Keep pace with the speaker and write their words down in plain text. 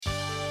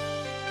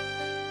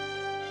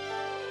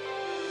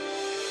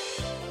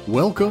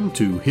Welcome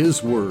to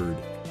His Word.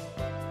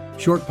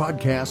 Short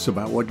podcasts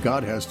about what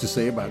God has to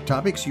say about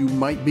topics you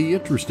might be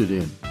interested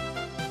in.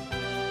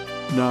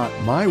 Not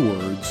my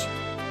words,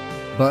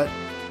 but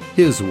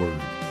His Word.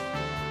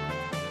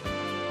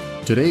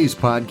 Today's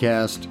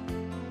podcast,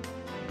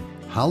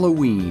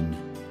 Halloween.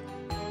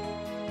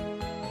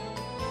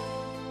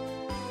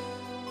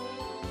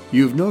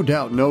 You've no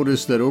doubt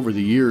noticed that over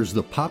the years,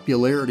 the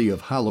popularity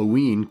of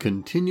Halloween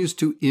continues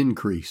to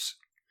increase,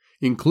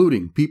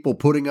 including people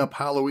putting up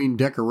Halloween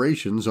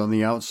decorations on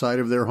the outside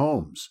of their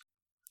homes.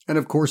 And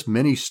of course,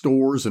 many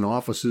stores and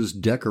offices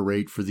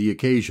decorate for the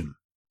occasion.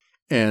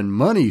 And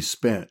money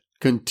spent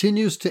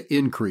continues to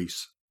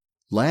increase.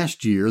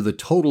 Last year, the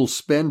total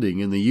spending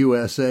in the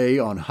USA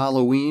on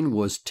Halloween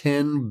was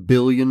 $10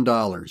 billion.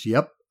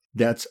 Yep,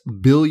 that's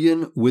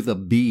billion with a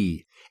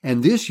B.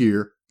 And this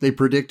year, they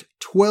predict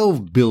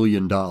 $12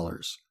 billion.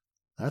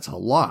 That's a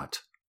lot.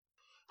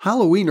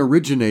 Halloween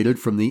originated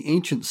from the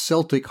ancient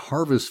Celtic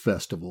harvest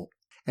festival,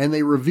 and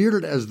they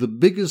revered it as the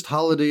biggest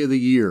holiday of the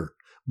year,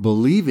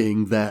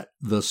 believing that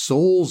the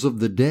souls of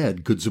the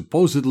dead could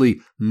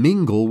supposedly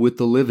mingle with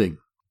the living.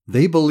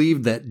 They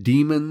believed that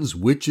demons,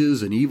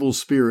 witches, and evil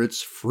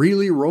spirits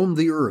freely roamed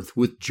the earth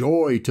with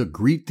joy to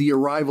greet the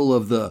arrival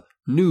of the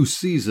new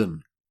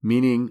season,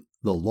 meaning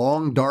the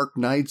long dark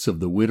nights of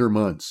the winter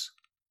months.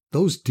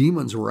 Those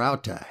demons were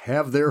out to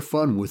have their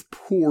fun with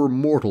poor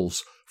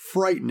mortals,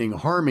 frightening,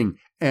 harming,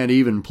 and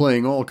even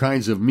playing all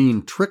kinds of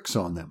mean tricks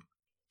on them.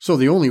 So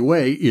the only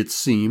way, it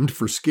seemed,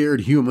 for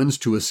scared humans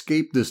to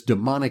escape this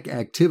demonic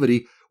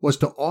activity was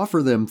to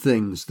offer them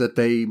things that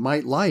they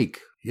might like,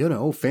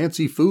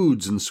 fancy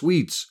foods and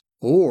sweets.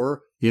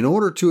 Or, in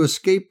order to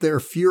escape their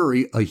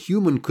fury, a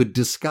human could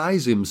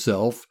disguise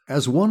himself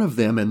as one of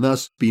them and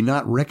thus be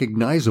not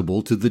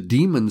recognizable to the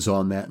demons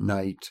on that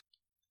night.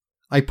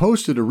 I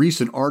posted a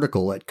recent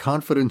article at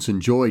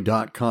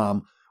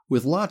confidenceandjoy.com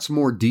with lots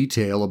more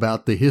detail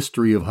about the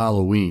history of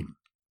Halloween.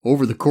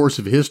 Over the course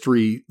of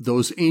history,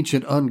 those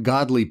ancient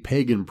ungodly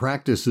pagan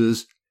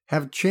practices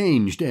have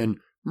changed and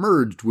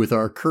merged with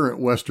our current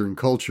Western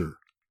culture.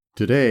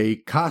 Today,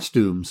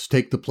 costumes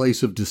take the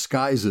place of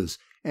disguises,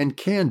 and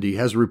candy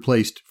has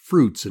replaced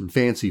fruits and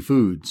fancy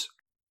foods.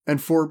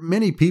 And for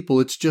many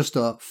people, it's just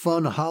a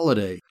fun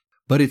holiday,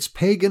 but its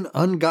pagan,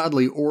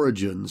 ungodly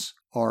origins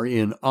are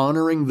in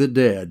honoring the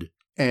dead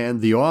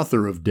and the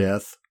author of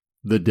death,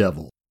 the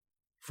devil.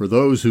 For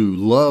those who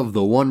love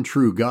the one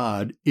true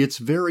God, it's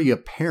very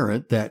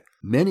apparent that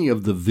many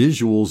of the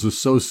visuals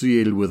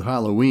associated with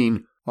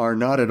Halloween are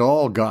not at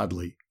all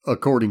godly,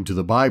 according to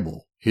the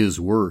Bible, His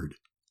Word.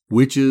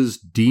 Witches,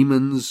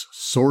 demons,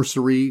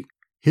 sorcery,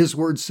 His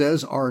Word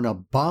says, are an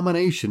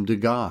abomination to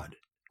God.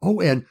 Oh,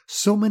 and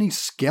so many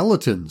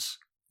skeletons,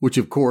 which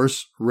of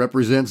course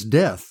represents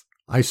death.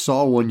 I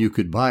saw one you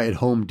could buy at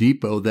Home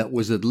Depot that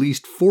was at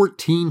least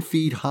 14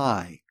 feet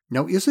high.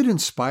 Now, is it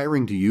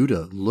inspiring to you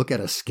to look at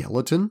a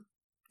skeleton?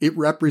 It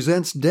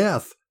represents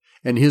death,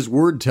 and His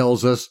Word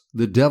tells us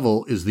the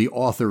devil is the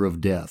author of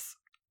death.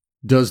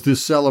 Does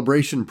this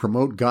celebration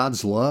promote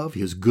God's love,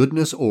 His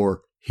goodness,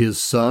 or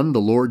His Son,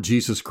 the Lord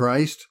Jesus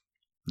Christ?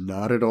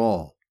 Not at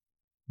all.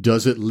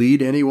 Does it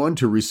lead anyone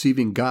to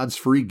receiving God's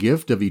free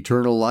gift of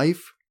eternal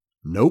life?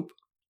 Nope.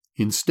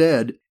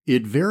 Instead,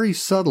 it very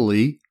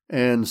subtly,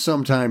 and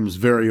sometimes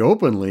very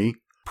openly,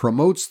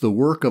 promotes the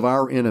work of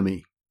our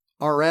enemy,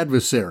 our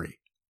adversary,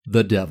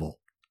 the devil.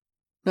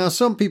 Now,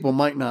 some people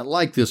might not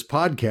like this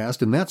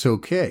podcast, and that's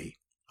okay.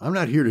 I'm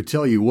not here to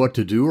tell you what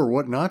to do or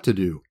what not to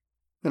do,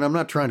 and I'm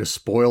not trying to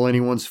spoil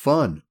anyone's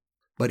fun.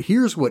 But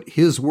here's what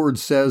His Word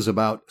says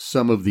about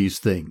some of these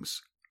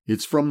things.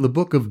 It's from the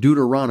book of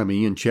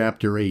Deuteronomy in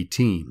chapter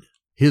 18.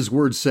 His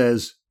Word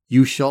says,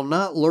 "You shall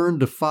not learn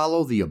to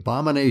follow the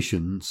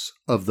abominations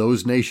of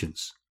those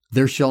nations.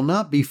 There shall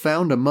not be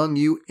found among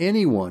you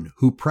anyone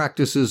who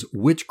practices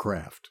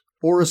witchcraft,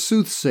 or a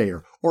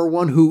soothsayer, or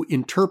one who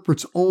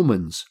interprets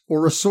omens,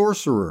 or a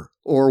sorcerer,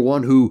 or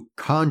one who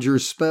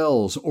conjures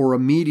spells, or a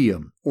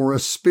medium, or a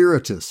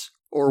spiritist,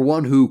 or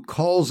one who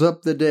calls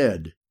up the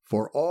dead,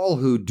 for all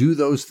who do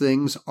those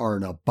things are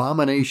an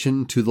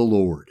abomination to the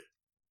Lord."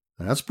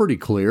 That's pretty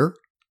clear.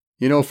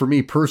 For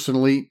me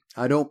personally,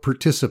 I don't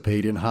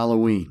participate in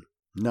Halloween.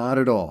 Not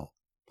at all.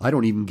 I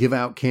don't even give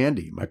out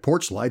candy. My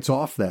porch lights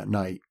off that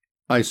night.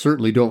 I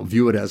certainly don't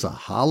view it as a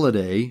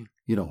holiday.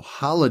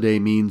 Holiday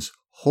means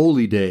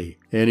holy day,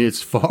 and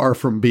it's far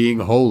from being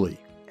holy.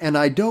 And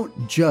I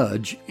don't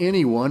judge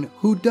anyone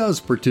who does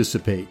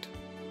participate,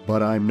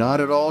 but I'm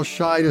not at all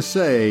shy to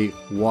say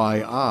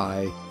why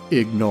I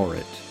ignore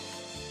it.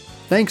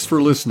 Thanks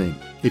for listening.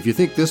 If you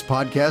think this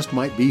podcast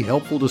might be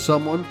helpful to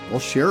someone, well,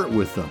 share it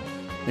with them.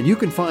 And you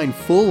can find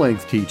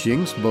full-length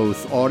teachings,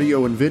 both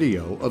audio and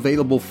video,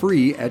 available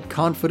free at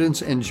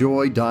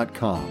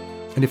confidenceandjoy.com.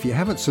 And if you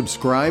haven't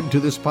subscribed to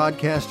this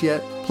podcast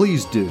yet,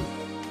 please do.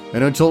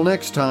 And until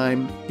next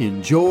time,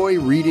 enjoy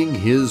reading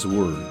His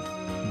Word.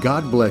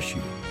 God bless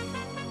you.